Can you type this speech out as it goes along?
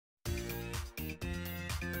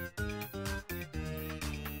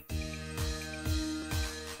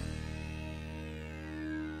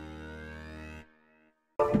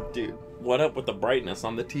Dude, what up with the brightness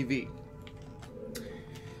on the TV?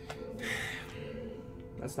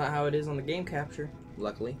 That's not how it is on the game capture,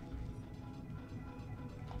 luckily.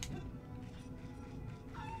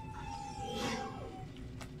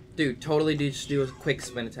 Dude, totally just do a quick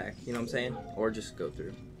spin attack, you know what I'm saying? Or just go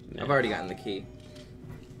through. Yeah. I've already gotten the key.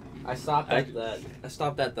 I stopped at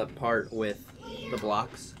the part with the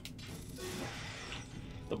blocks.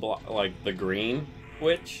 The block, like the green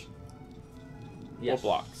witch? Yes. What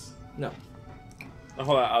blocks? No. Oh,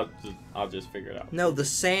 hold on, I'll just figure it out. No, the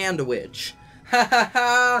sand witch. Ha ha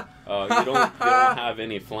ha! Oh, you don't have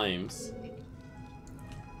any flames.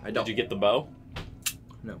 I don't. Did you get the bow?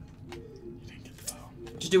 No. You didn't get the bow.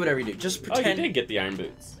 Just do whatever you do. Just pretend. Oh, you did get the iron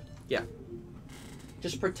boots. Yeah.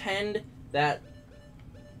 Just pretend that,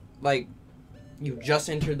 like, you just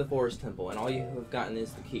entered the forest temple and all you have gotten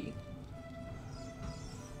is the key.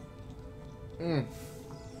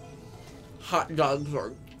 Hot dogs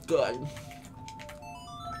are good.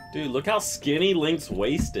 Dude, look how skinny Link's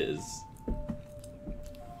waist is.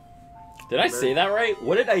 Did I say that right?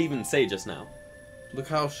 What did I even say just now? Look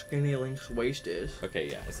how skinny Link's waist is. Okay,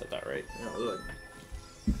 yeah, I said that right. Yeah, look.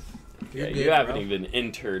 Yeah, you haven't even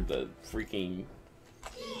entered the freaking...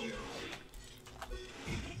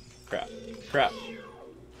 Crap. Crap.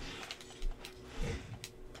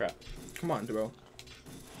 Crap. Come on, bro.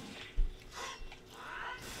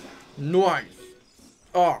 Nice.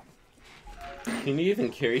 Oh. Can you even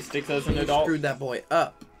carry sticks as an You adult? screwed that boy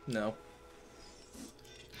up. No.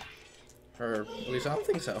 Or at least I don't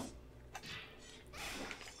think so.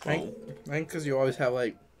 I think because you always have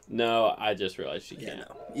like... No, I just realized she can't.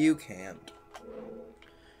 No, you can't.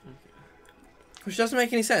 Which doesn't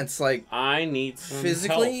make any sense. Like, I need some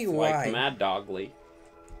physically, help, why? like Mad Dogly.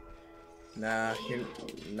 Nah,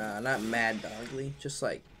 not Mad Dogly. Just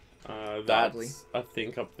like That's, I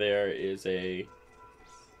think up there is a...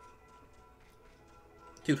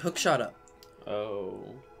 Dude, hook shot up. Oh.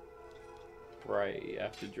 Right, you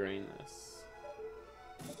have to drain this.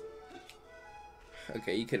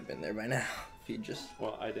 Okay, you could have been there by now. If you just...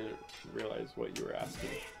 Well, I didn't realize what you were asking.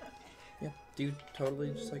 Yeah, dude,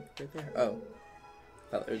 totally just like right there. Oh.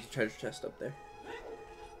 Oh, there's a treasure chest up there.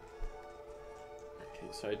 Okay,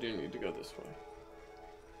 so I do need to go this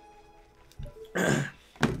way.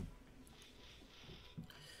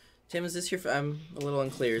 Tim, is this your... I'm a little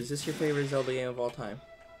unclear. Is this your favorite Zelda game of all time?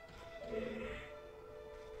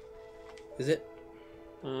 Is it?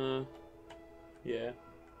 Yeah.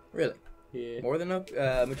 Really? Yeah. More than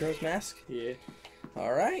Majora's Mask? Yeah.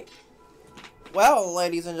 Alright. Well,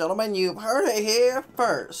 ladies and gentlemen, you've heard it here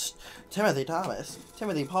first. Timothy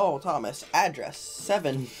Paul Thomas, address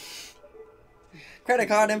 7. Credit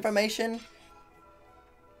card information.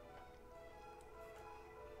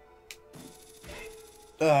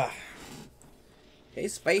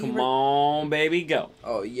 His favorite. Come on, baby, go.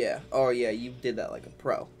 Oh yeah, you did that like a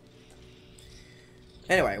pro.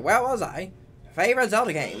 Anyway, where was I? Favorite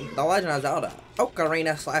Zelda game, The Legend of Zelda,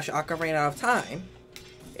 Ocarina of Time.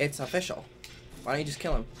 It's official. Why don't you just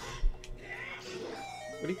kill him?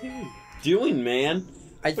 What do you think I'm doing, man?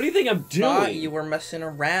 What do you think I'm doing? Thought you were messing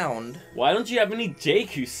around. Why don't you have any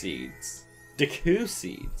Deku seeds? Deku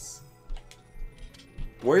seeds.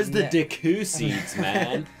 Where's the Deku seeds,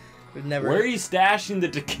 man? We've never. Where are you stashing the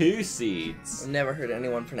Deku seeds? I've never heard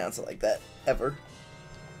anyone pronounce it like that ever.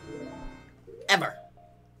 Ever.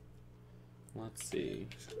 Let's see.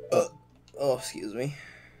 Oh, excuse me.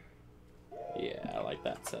 Yeah, I like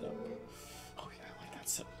that setup. Oh yeah, I like that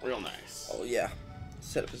setup. Real nice. Oh yeah,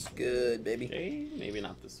 setup is good, baby. Okay, maybe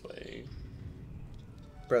not this way.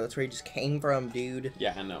 Bro, that's where you just came from, dude.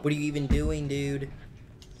 Yeah, I know. What are you even doing, dude?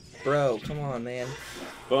 Bro, come on, man.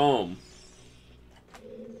 Boom.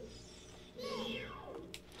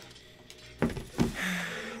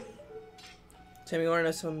 Tim, you wanna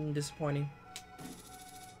know something disappointing?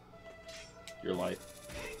 Your life.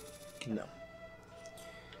 No.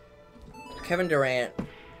 Kevin Durant.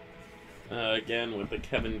 Again with the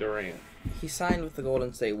Kevin Durant. He signed with the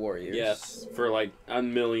Golden State Warriors. Yes, for like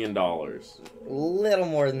 $1 million. Little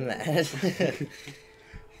more than that.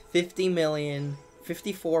 50 million,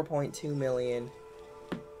 54.2 million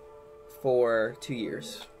for 2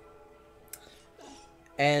 years.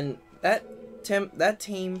 And that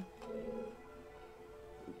team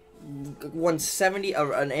won an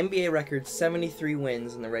NBA record 73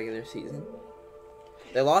 wins in the regular season.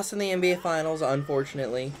 They lost in the NBA Finals,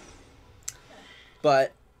 unfortunately.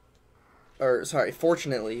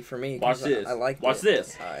 Fortunately for me. Watch this. I like Watch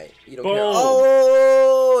this. Alright, you don't Boom. care.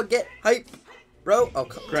 Oh, get hype, bro. Oh,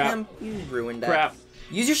 Crap. Tim, you ruined that. Crap.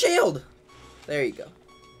 Use your shield. There you go.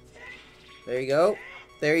 There you go.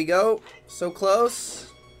 There you go. So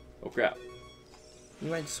close. Oh crap. You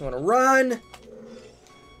might just want to run.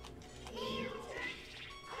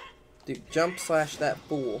 Dude, jump slash that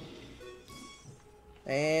fool.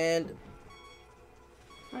 And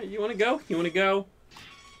Alright, you wanna go? You wanna go?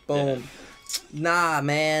 boom. Yeah. Nah,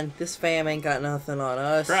 man, this fam ain't got nothing on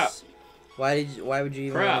us. Crap. Why would you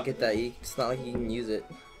even Crap. want to get that? It's not like you can use it.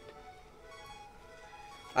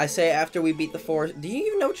 I say after we beat the forest. Do you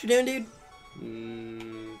even know what you're doing,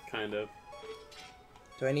 dude? Kind of.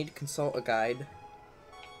 Do I need to consult a guide?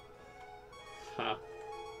 Huh.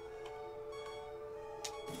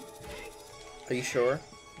 Are you sure?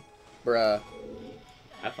 Bruh.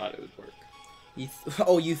 I thought it would work.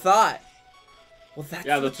 Oh, you thought? Well,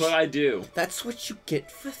 That's what I do. That's what you get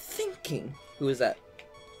for thinking. Who is that?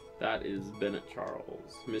 That is Bennett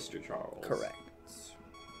Charles. Mr. Charles. Correct.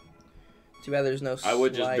 Too bad there's no I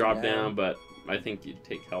would just slide drop down, but I think you'd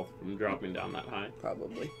take health from dropping down that high.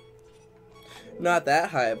 Probably. Not that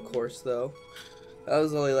high, of course, though. That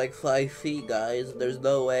was only like 5 feet, guys. There's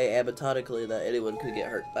no way, abatonically, that anyone could get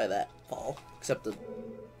hurt by that fall. Except the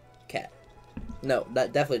cat. No,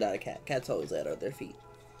 definitely not a cat. Cats always land on their feet.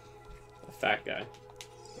 A fat guy.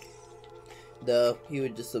 No, he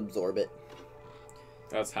would just absorb it.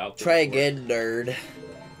 That's how. Try again, nerd.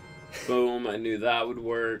 Boom, I knew that would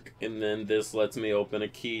work. And then this lets me open a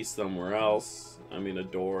key somewhere else. I mean, a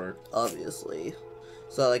door. Obviously.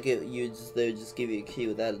 So, like, they would just give you a key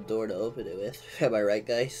without a door to open it with. Am I right,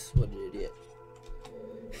 guys? What an idiot.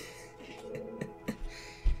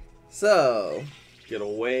 So. Get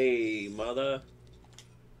away, mother.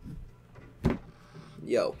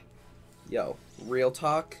 Yo. Real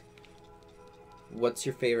talk. What's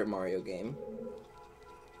your favorite Mario game?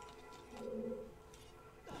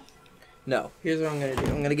 No. Here's what I'm gonna do.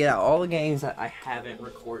 I'm gonna get out all the games that I haven't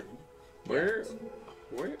recorded. Where?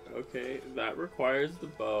 Okay, that requires the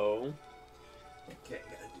bow. Okay,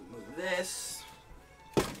 gotta move this.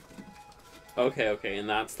 Okay, and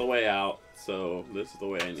that's the way out. So this is the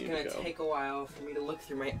way I need to go. It's gonna take a while for me to look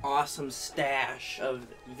through my awesome stash of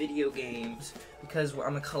video games because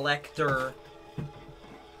I'm a collector.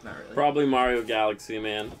 Not really. Probably Mario Galaxy,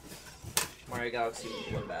 man. Mario Galaxy.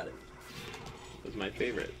 What about it? It was my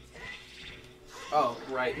favorite. Oh,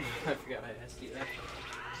 right. I forgot I asked you that.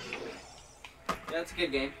 Yeah, it's a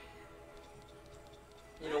good game.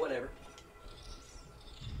 You know, whatever.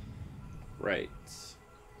 Right.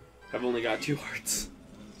 I've only got 2 hearts.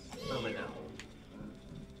 Oh my god.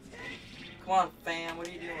 Come on, fam, what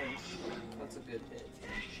are you doing? That's a good hit.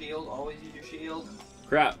 Shield, always use your shield.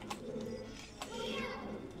 Crap.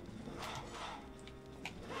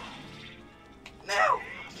 Now!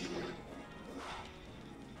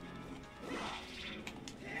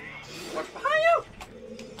 Watch behind you!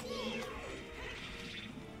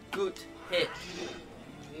 Good hit.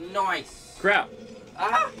 Nice. Crap.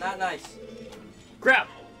 Ah, not nice. Crap.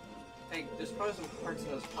 Hey, there's probably some parts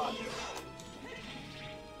in those pots.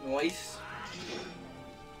 Nice.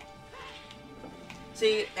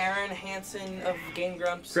 See, Aaron Hansen of Game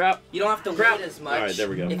Grumps. Crap. You don't have to Crap. wait as much. Alright, there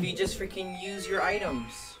we go. If you just freaking use your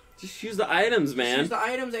items. Just use the items, man. Use the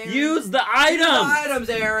items, Aaron. Use the items! Use the items,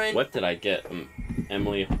 Aaron! What did I get?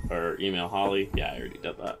 Emily, or email Holly? Yeah, I already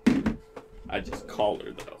did that. I just called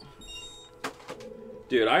her, though.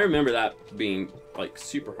 Dude, I remember that being, like,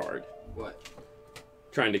 super hard. What?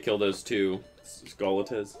 Trying to kill those 2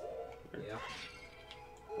 Skeletas. Yeah.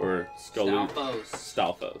 Or Stalfos.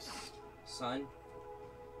 Stalfos. Son.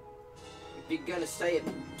 If you're gonna say it,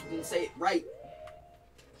 then say it right.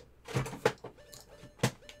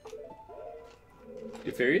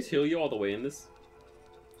 Do fairies heal you all the way in this?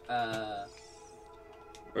 Or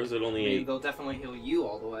is it only 8? They'll definitely heal you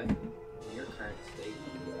all the way in your current state.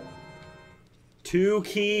 2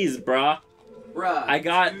 keys, bruh. Bruh. I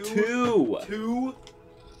got 2. 2?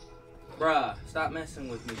 Bruh, stop messing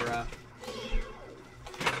with me, bruh.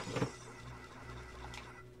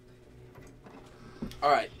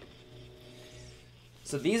 Alright.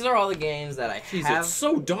 So these are all the games that I Jeez, have. it's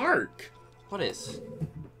so dark. What is?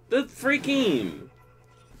 The freaking.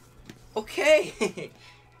 Okay.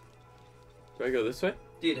 Do I go this way?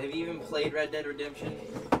 Dude, have you even played Red Dead Redemption?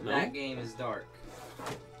 No. That game is dark.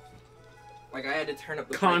 Like, I had to turn up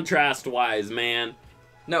the... Contrast-wise, man.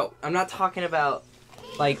 No, I'm not talking about,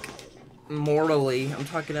 like, mortally. I'm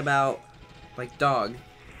talking about, like, dog.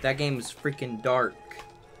 That game is freaking dark.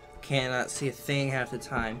 Cannot see a thing half the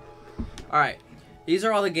time. Alright. These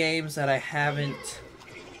are all the games that I haven't...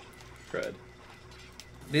 Crud.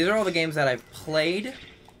 These are all the games that I've played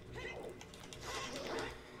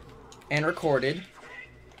and recorded.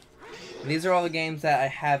 And these are all the games that I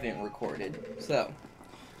haven't recorded. So,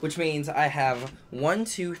 which means I have 1,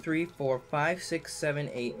 2, 3, 4, 5, 6, 7,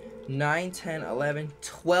 8, 9, 10, 11,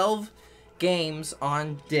 12 games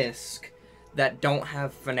on disc that don't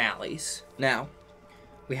have finales. Now,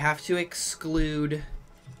 we have to exclude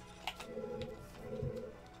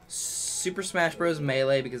Super Smash Bros.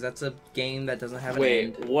 Melee because that's a game that doesn't have an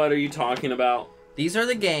end. Wait, what are you talking about? These are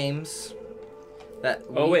the games that...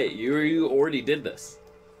 Oh, wait, you already did this.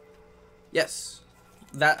 Yes.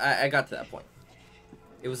 I got to that point.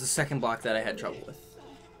 It was the second block that I had trouble with.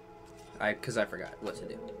 Because I forgot what to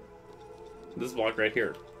do. This block right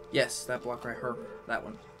here. Yes, that block right here. That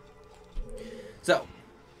one. So,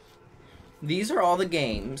 these are all the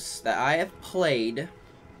games that I have played.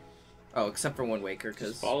 Oh, except for Wind Waker, because...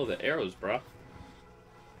 Just follow the arrows, bro.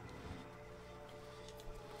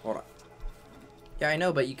 Hold on. Yeah, I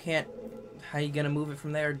know, but you can't... How you gonna move it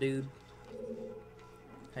from there, dude?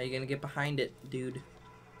 How you gonna get behind it, dude?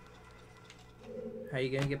 How you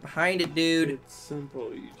gonna get behind it, dude? It's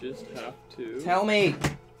simple. You just have to... Tell me!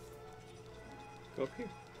 Go up here.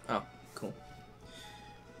 Oh, cool.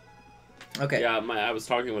 Okay. Yeah, I was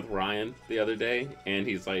talking with Ryan the other day, and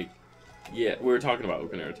he's like, yeah, we were talking about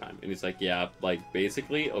Ocarina of Time, and he's like, yeah, like,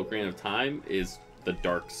 basically, Ocarina of Time is the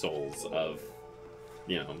Dark Souls of,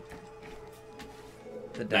 you know,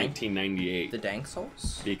 The dank, 1998. The Dank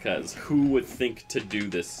Souls? Because who would think to do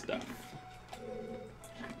this stuff?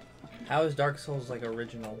 How is Dark Souls, like,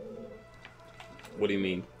 original? What do you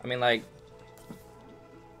mean? I mean, like...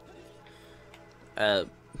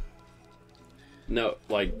 No,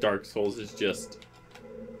 like, Dark Souls is just...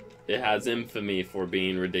 It has infamy for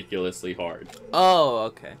being ridiculously hard. Oh,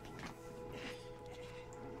 okay.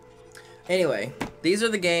 Anyway, these are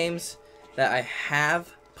the games that I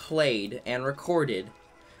have played and recorded,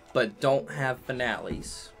 but don't have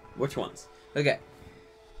finales. Which ones? Okay.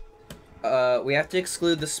 We have to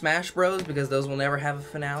exclude the Smash Bros. Because those will never have a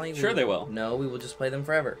finale. Sure they will. No, we will just play them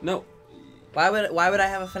forever. No. Why would I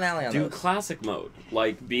have a finale on Do those? classic mode.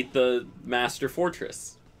 Like, beat the Master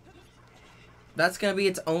Fortress. That's gonna be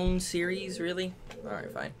its own series, really?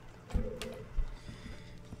 Alright, fine.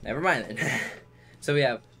 Never mind then. So we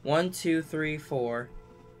have 1, 2, 3, 4,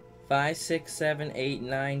 5, 6, 7, 8,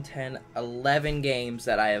 9, 10, 11 games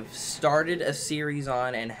that I have started a series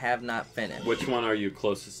on and have not finished. Which one are you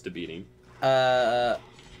closest to beating? Oh,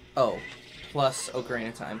 plus Ocarina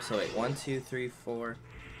of Time. So wait, 1, 2, 3, 4,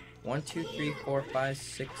 1, 2, 3, 4, 5,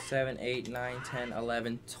 6, 7, 8, 9, 10,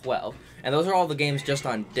 11, 12. And those are all the games just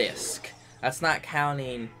on disc. That's not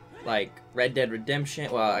counting, like, Red Dead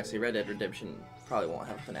Redemption. Well, actually, Red Dead Redemption probably won't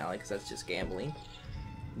have a finale because that's just gambling.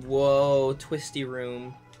 Whoa, Twisty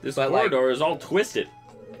Room. This But, corridor is all twisted.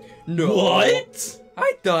 No. What?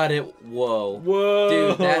 I thought it... Whoa. Whoa.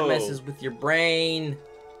 Dude, that messes with your brain,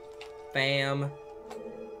 fam.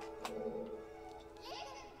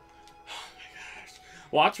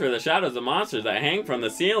 Watch for the shadows of monsters that hang from the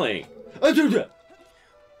ceiling.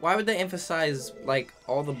 Why would they emphasize, like,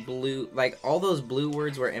 all the blue... Like, all those blue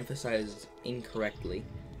words were emphasized incorrectly.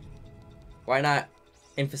 Why not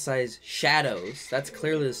emphasize shadows? That's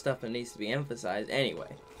clearly the stuff that needs to be emphasized.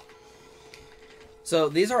 Anyway. So,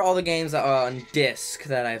 these are all the games that are on disc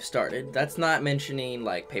that I've started. That's not mentioning,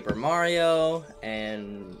 like, Paper Mario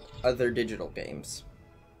and other digital games.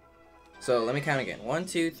 So, let me count again. 1,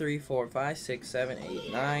 2, 3, 4, 5, 6, 7,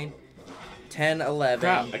 8, 9, 10, 11,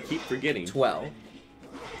 Crap, I keep forgetting. 12.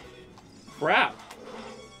 Crap.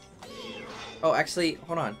 Oh, actually,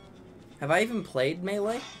 hold on. Have I even played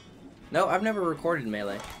Melee? No, I've never recorded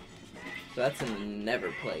Melee. So that's a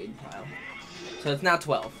never played pile. So it's now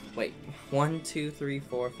 12. Wait. 1, 2, 3,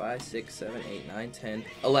 4, 5, 6, 7, 8, 9, 10,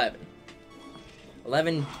 11.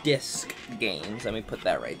 11 disc games. Let me put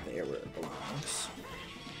that right there where it belongs.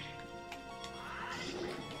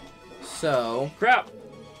 So... Crap.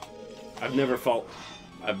 I've never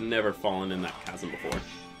fallen in that chasm before.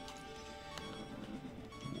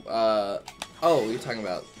 Oh, you're talking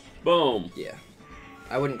about... Boom. Yeah.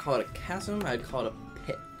 I wouldn't call it a chasm, I'd call it a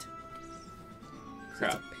pit.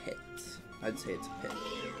 Crap. It's a pit. I'd say it's a pit.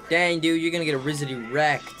 Dang, dude, you're gonna get a Rizzity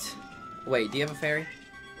wrecked. Wait, do you have a fairy?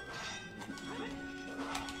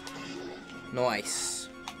 Nice.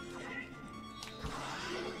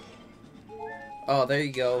 Oh, there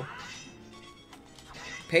you go.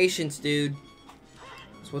 Patience, dude.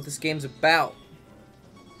 That's what this game's about.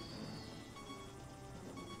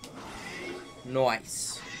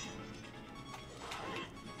 Nice.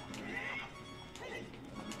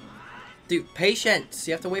 Dude, patience.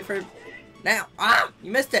 You have to wait for it. Now. Ah!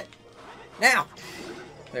 You missed it. Now.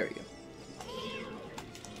 There we go.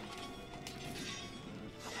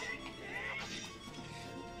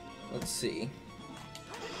 Let's see.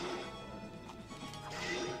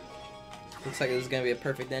 Looks like this is gonna be a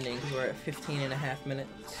perfect ending because we're at 15.5 minutes.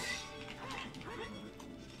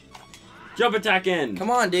 Jump attack in! Come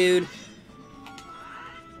on, dude.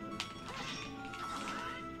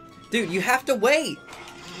 Dude, you have to wait.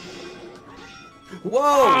 Whoa!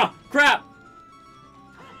 Ah, crap!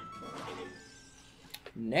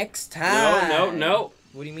 Next time. No.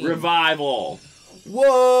 What do you mean? Revival.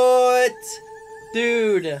 What?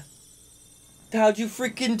 Dude. How'd you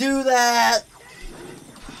freaking do that?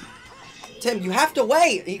 Tim, you have to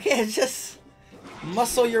wait. You can't just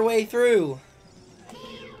muscle your way through.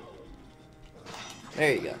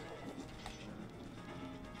 There you go.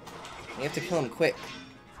 You have to kill him quick.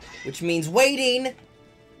 Which means waiting.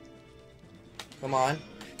 Come on.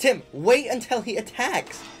 Tim, wait until he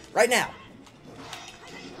attacks. Right now.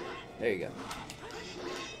 There you go.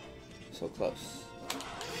 So close.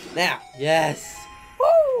 Now. Yes.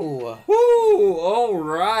 Woo! Woo!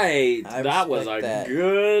 Alright. I That was a respect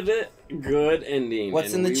that. good ending.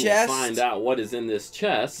 What's in the we chest? Will find out what is in this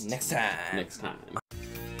chest Next time. next time.